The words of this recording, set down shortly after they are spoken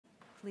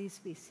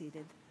Please be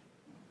seated.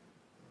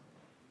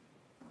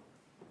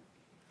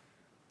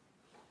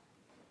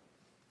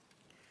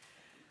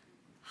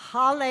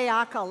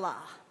 Haleakala.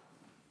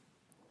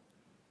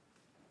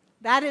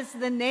 That is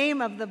the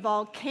name of the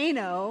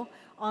volcano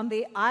on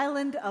the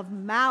island of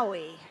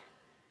Maui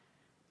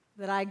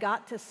that I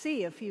got to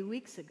see a few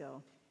weeks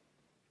ago.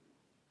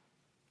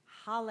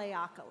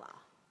 Haleakala.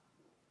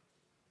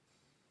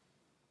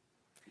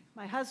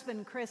 My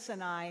husband Chris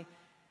and I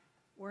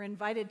were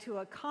invited to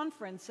a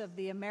conference of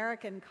the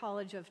American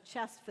College of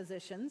Chest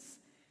Physicians.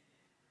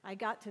 I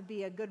got to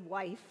be a good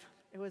wife.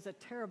 It was a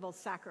terrible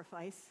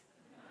sacrifice.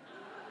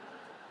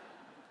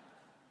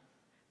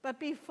 But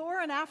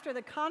before and after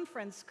the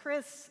conference,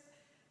 Chris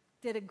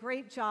did a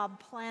great job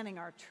planning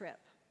our trip.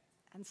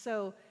 And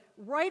so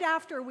right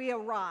after we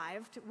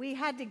arrived, we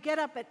had to get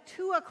up at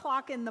 2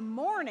 o'clock in the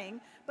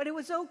morning, but it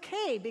was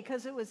okay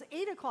because it was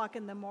 8 o'clock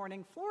in the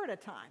morning, Florida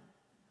time.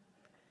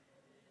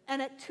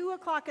 And at 2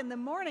 o'clock in the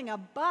morning, a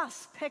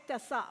bus picked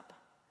us up.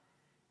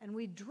 And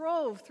we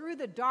drove through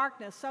the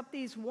darkness up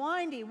these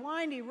windy,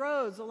 windy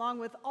roads along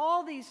with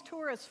all these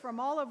tourists from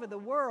all over the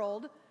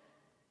world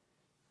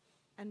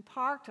and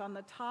parked on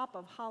the top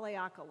of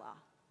Haleakala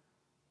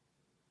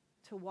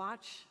to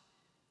watch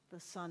the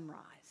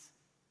sunrise.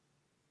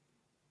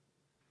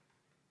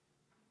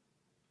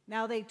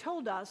 Now, they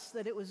told us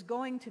that it was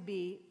going to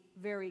be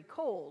very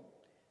cold,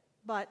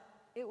 but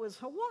it was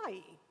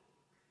Hawaii.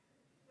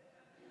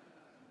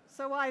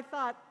 So I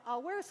thought,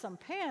 I'll wear some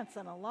pants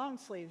and a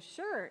long-sleeve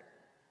shirt,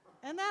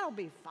 and that'll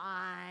be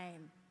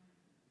fine.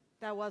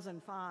 That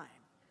wasn't fine.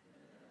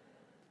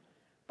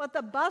 But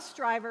the bus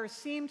driver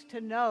seemed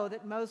to know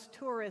that most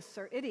tourists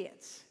are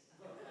idiots.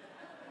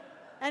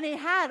 And he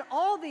had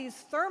all these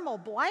thermal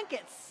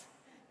blankets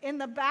in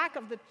the back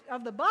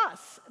of the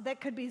bus that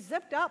could be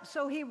zipped up,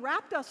 so he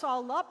wrapped us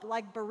all up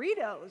like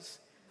burritos.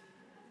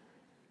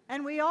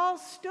 And we all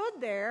stood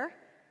there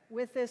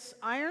with this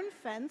iron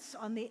fence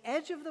on the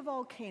edge of the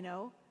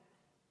volcano,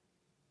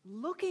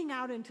 looking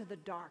out into the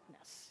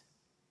darkness.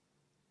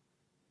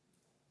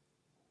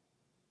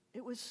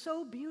 It was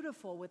so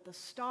beautiful with the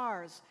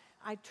stars.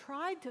 I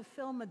tried to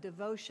film a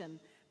devotion,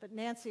 but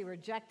Nancy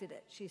rejected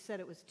it. She said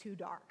it was too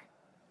dark.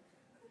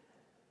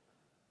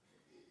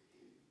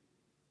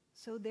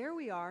 So there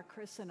we are,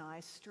 Chris and I,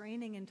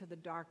 straining into the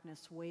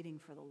darkness, waiting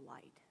for the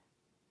light.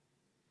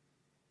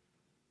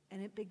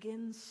 And it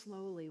begins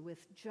slowly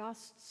with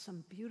just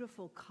some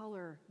beautiful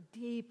color,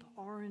 deep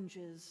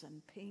oranges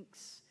and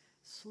pinks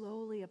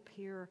slowly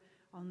appear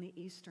on the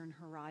eastern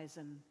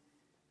horizon.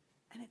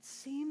 And it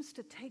seems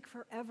to take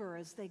forever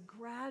as they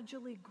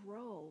gradually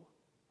grow.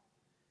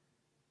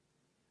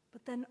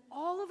 But then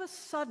all of a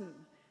sudden,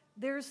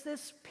 there's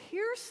this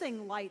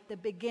piercing light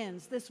that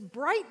begins, this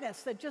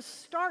brightness that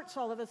just starts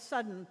all of a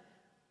sudden.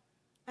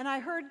 And I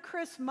heard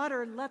Chris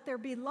mutter, "Let there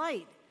be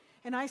light."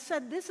 And I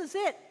said, "This is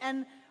it."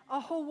 And a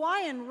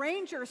Hawaiian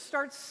ranger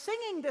starts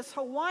singing this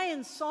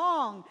Hawaiian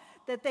song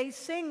that they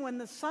sing when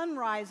the sun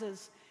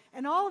rises.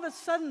 And all of a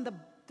sudden,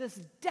 this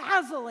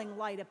dazzling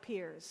light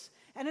appears.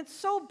 And it's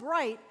so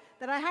bright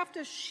that I have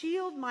to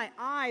shield my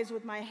eyes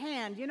with my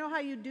hand. You know how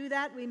you do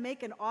that? We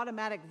make an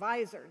automatic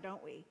visor,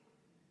 don't we?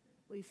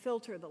 We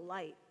filter the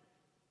light.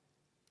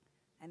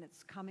 And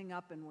it's coming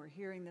up, and we're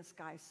hearing this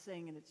guy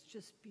sing, and it's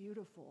just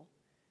beautiful.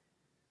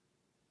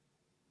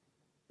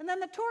 And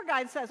then the tour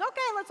guide says,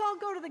 "Okay, let's all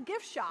go to the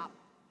gift shop."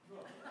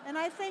 And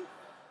I think,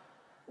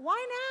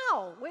 why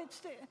now?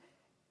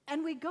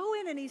 And we go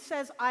in, and he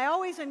says, "I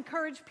always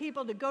encourage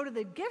people to go to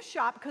the gift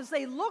shop because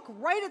they look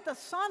right at the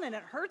sun and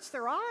it hurts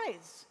their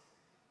eyes.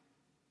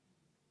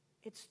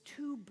 It's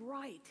too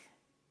bright."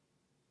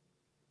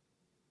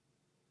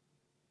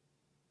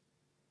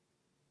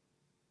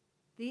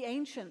 The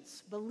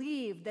ancients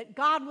believed that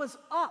God was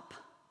up.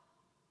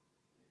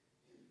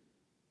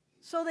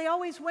 So they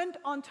always went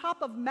on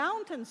top of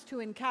mountains to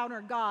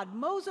encounter God.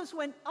 Moses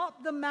went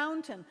up the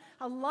mountain.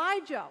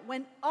 Elijah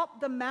went up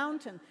the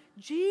mountain.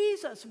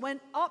 Jesus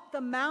went up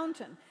the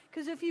mountain.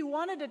 Because if you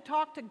wanted to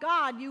talk to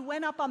God, you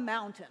went up a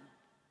mountain.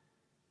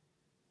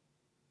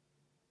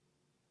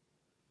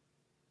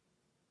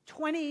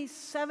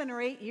 27 or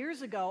 8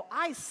 years ago,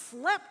 I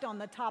slept on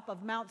the top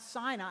of Mount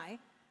Sinai.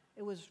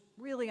 It was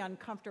really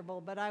uncomfortable,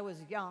 but I was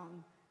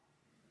young.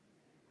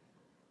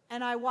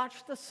 And I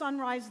watched the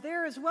sunrise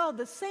there as well.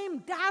 The same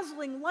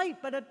dazzling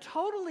light, but a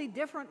totally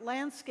different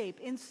landscape.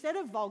 Instead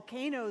of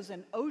volcanoes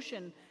and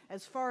ocean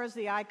as far as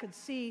the eye could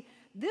see,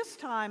 this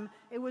time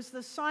it was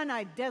the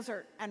Sinai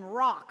Desert and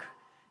rock.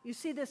 You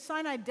see, the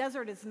Sinai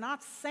Desert is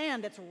not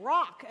sand, it's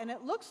rock, and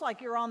it looks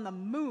like you're on the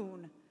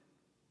moon.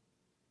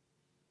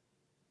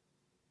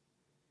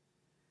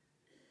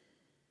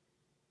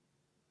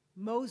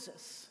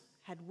 Moses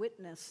had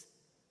witnessed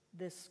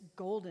this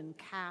golden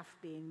calf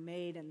being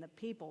made and the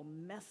people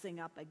messing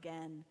up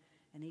again.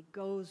 And he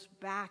goes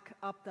back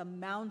up the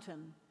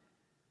mountain.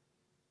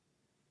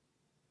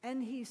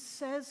 And he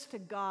says to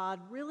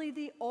God, really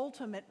the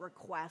ultimate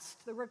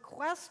request. The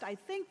request I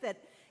think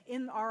that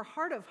in our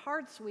heart of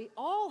hearts we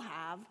all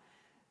have.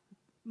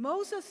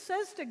 Moses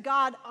says to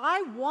God,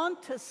 I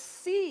want to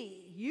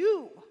see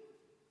you.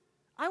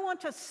 I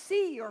want to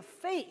see your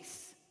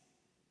face.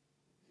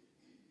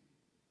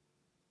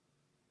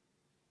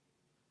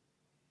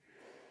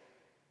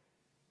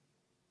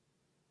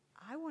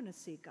 I want to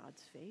see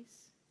God's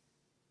face.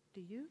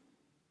 Do you?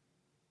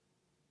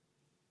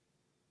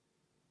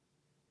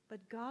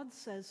 But God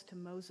says to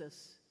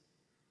Moses,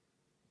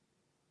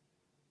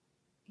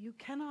 you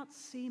cannot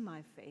see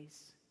my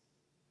face.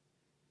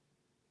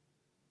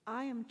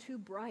 I am too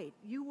bright.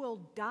 You will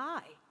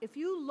die. If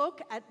you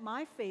look at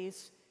my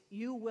face,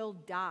 you will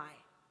die.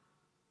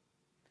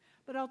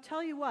 But I'll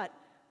tell you what,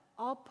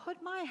 I'll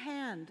put my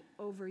hand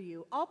over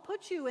you. I'll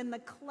put you in the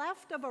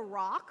cleft of a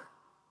rock,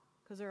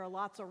 because there are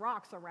lots of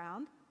rocks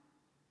around,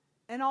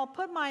 and I'll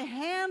put my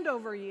hand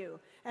over you,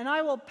 and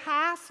I will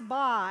pass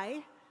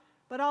by,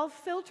 but I'll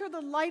filter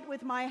the light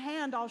with my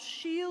hand. I'll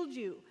shield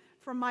you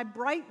from my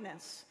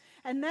brightness.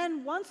 And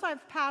then once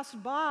I've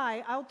passed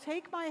by, I'll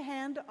take my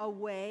hand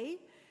away,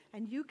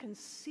 and you can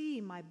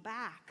see my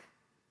back.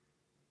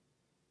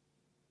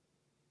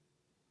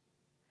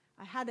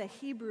 I had a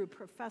Hebrew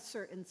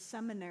professor in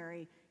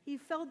seminary. He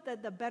felt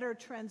that the better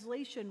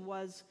translation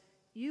was,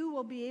 you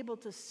will be able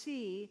to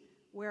see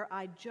where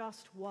I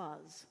just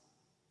was.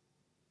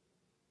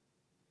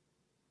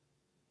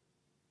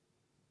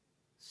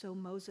 So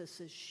Moses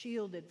is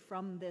shielded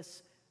from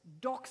this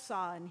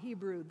doxa in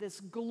Hebrew, this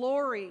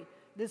glory,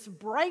 this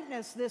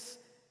brightness, this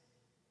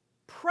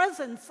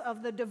presence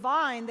of the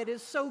divine that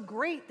is so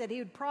great that he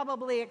would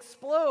probably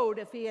explode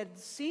if he had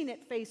seen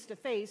it face to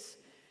face.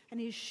 And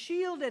he's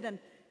shielded, and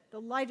the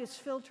light is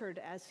filtered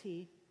as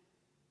he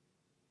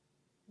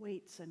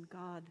waits and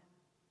God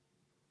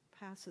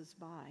passes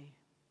by.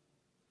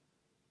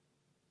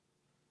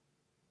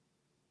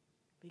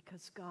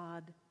 Because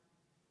God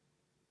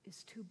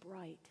is too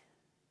bright.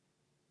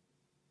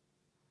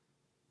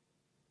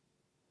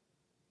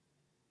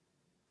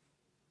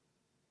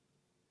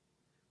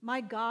 My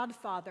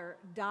godfather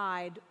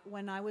died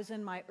when I was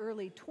in my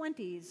early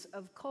 20s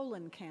of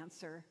colon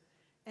cancer,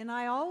 and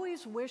I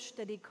always wished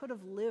that he could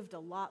have lived a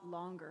lot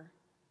longer.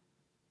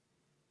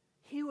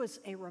 He was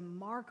a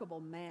remarkable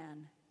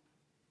man.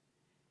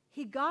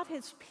 He got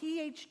his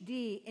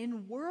PhD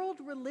in world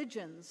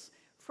religions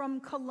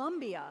from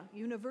Columbia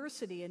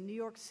University in New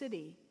York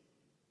City.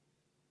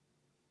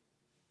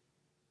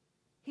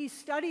 He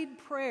studied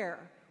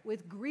prayer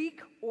with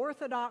Greek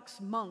Orthodox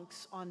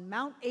monks on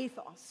Mount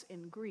Athos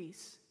in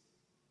Greece.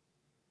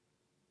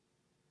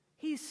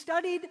 He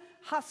studied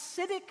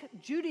Hasidic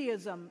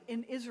Judaism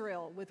in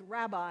Israel with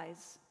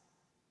rabbis.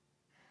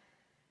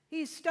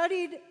 He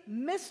studied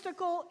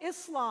mystical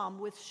Islam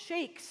with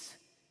sheikhs.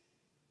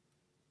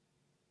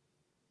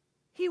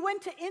 He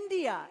went to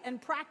India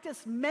and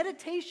practiced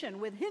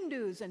meditation with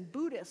Hindus and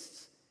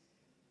Buddhists.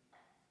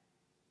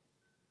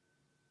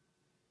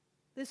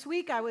 This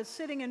week I was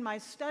sitting in my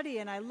study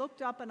and I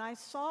looked up and I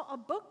saw a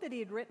book that he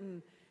had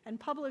written and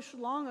published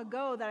long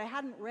ago that I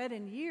hadn't read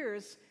in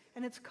years,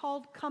 and it's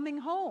called Coming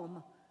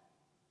Home.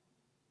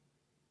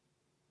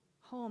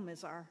 Home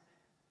is our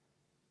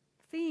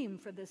theme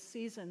for this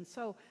season,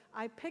 so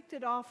I picked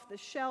it off the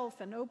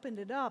shelf and opened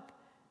it up.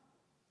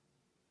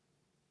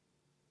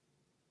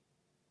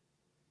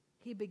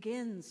 He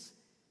begins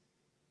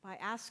by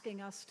asking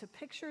us to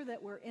picture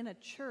that we're in a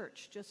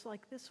church just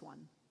like this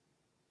one.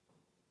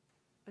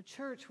 A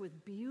church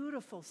with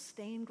beautiful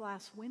stained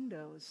glass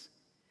windows,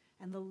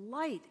 and the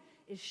light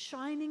is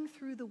shining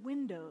through the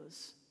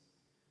windows.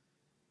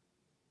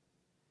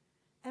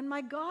 And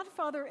my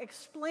godfather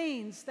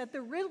explains that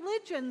the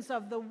religions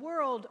of the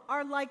world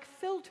are like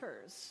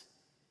filters.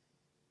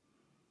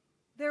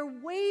 They're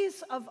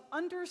ways of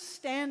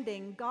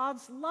understanding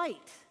God's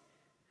light.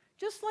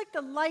 Just like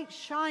the light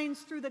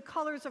shines through the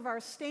colors of our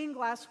stained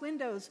glass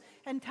windows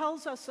and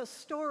tells us a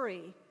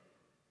story,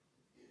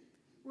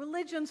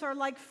 religions are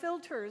like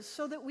filters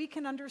so that we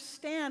can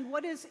understand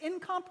what is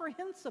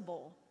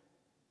incomprehensible.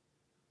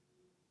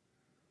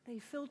 They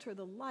filter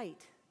the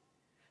light.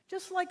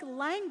 Just like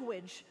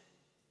language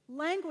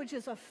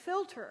is a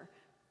filter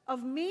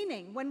of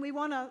meaning. When we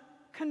want to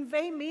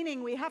convey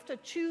meaning, we have to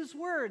choose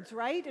words,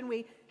 right? And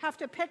we have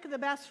to pick the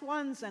best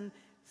ones and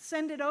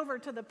send it over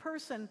to the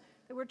person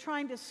that we're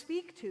trying to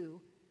speak to.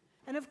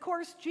 And of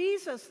course,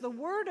 Jesus, the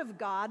Word of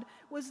God,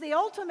 was the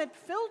ultimate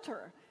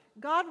filter.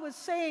 God was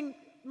saying,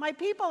 my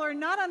people are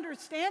not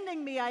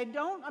understanding me.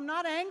 I'm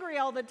not angry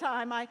all the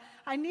time.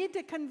 I need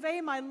to convey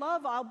my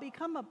love. I'll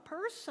become a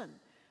person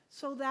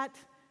so that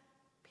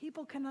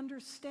people can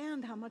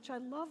understand how much I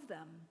love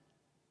them.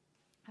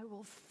 I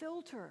will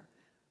filter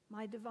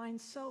my divine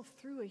self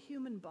through a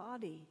human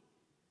body.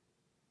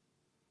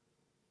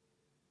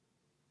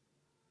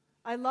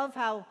 I love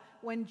how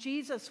when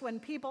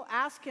people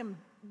ask him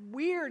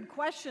weird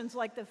questions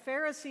like the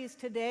Pharisees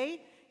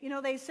today,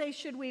 they say,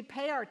 should we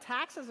pay our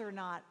taxes or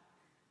not?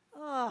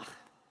 Ugh.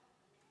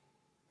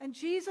 And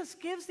Jesus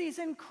gives these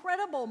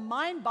incredible,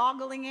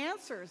 mind-boggling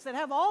answers that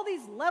have all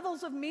these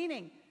levels of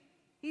meaning.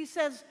 He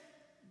says,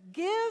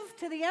 give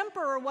to the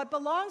emperor what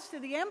belongs to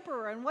the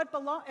emperor,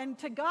 and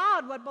to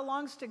God what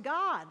belongs to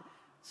God.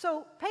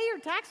 So pay your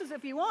taxes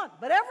if you want,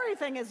 but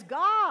everything is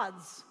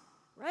God's,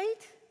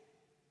 right?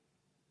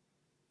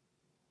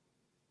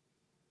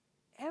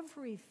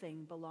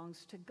 Everything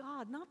belongs to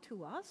God, not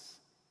to us.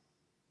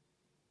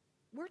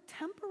 We're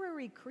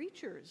temporary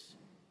creatures.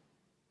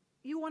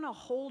 You want to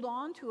hold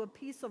on to a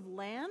piece of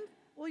land?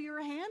 Well,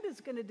 your hand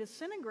is going to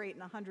disintegrate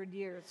in 100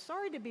 years.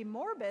 Sorry to be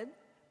morbid,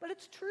 but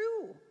it's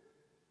true.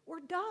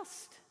 We're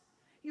dust.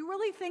 You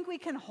really think we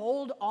can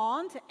hold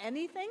on to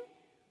anything?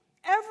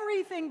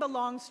 Everything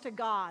belongs to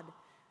God.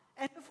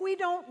 And if we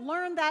don't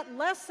learn that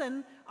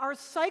lesson, our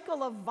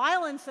cycle of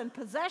violence and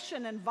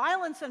possession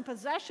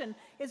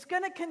is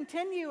going to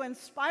continue and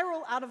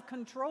spiral out of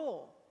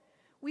control.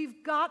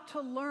 We've got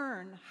to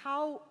learn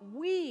how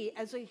we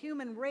as a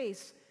human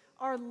race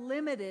are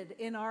limited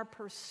in our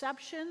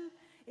perception,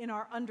 in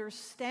our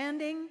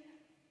understanding.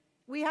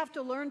 We have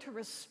to learn to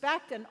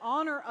respect and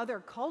honor other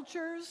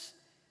cultures.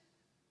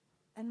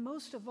 And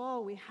most of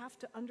all, we have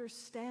to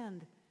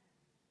understand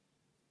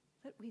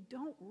that we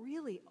don't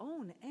really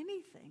own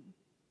anything.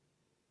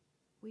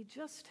 We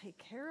just take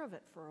care of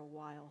it for a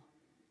while.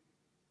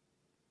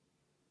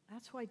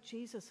 That's why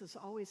Jesus is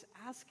always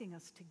asking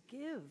us to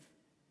give,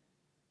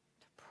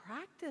 to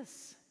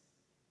practice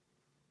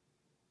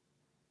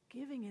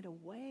giving it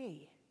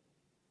away,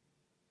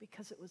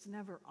 because it was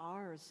never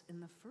ours in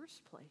the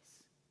first place.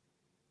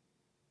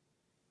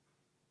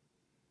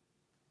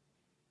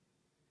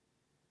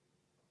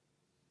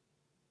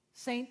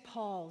 St.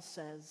 Paul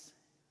says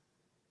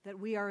that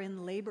we are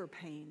in labor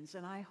pains,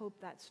 and I hope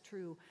that's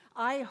true.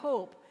 I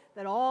hope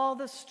that all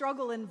the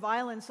struggle and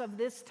violence of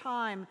this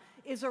time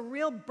is a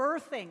real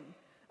birthing,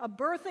 a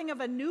birthing of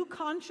a new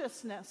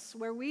consciousness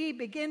where we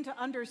begin to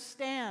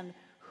understand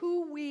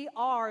who we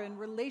are in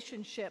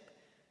relationship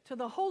to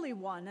the Holy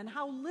One and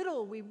how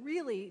little we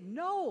really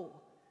know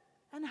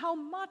and how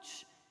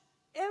much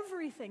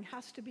everything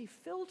has to be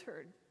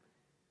filtered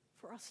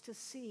for us to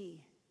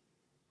see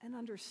and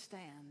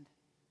understand.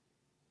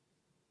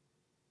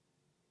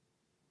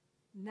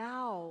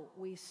 Now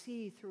we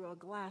see through a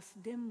glass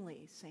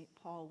dimly, St.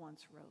 Paul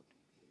once wrote.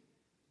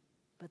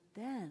 But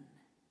then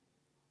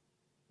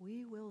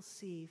we will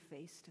see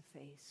face to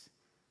face.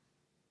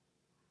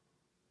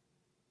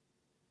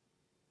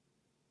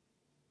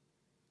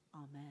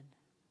 Amen.